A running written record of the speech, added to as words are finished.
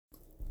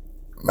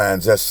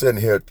Man, just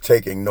sitting here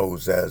taking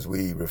notes as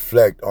we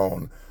reflect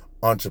on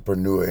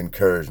entrepreneur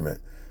encouragement.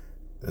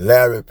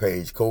 Larry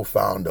Page,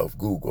 co-founder of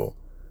Google,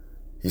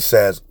 he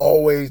says,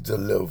 always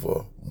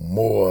deliver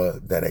more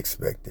than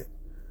expected.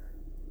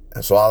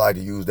 And so I like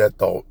to use that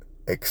thought,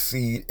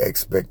 exceed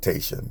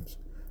expectations.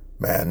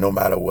 Man, no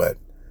matter what,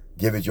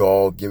 give it your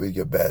all, give it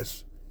your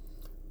best.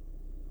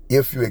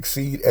 If you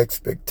exceed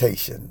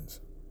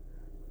expectations,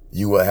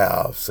 you will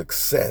have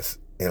success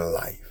in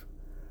life.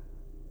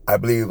 I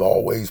believe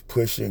always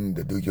pushing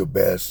to do your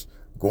best,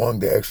 going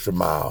the extra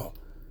mile,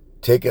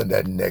 taking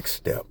that next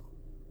step,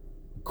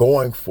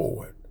 going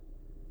forward,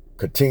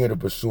 continue to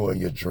pursue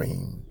your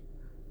dream.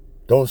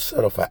 Don't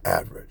settle for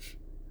average,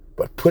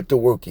 but put the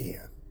work in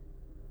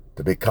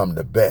to become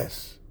the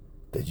best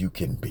that you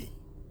can be.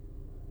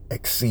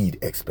 Exceed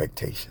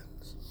expectations.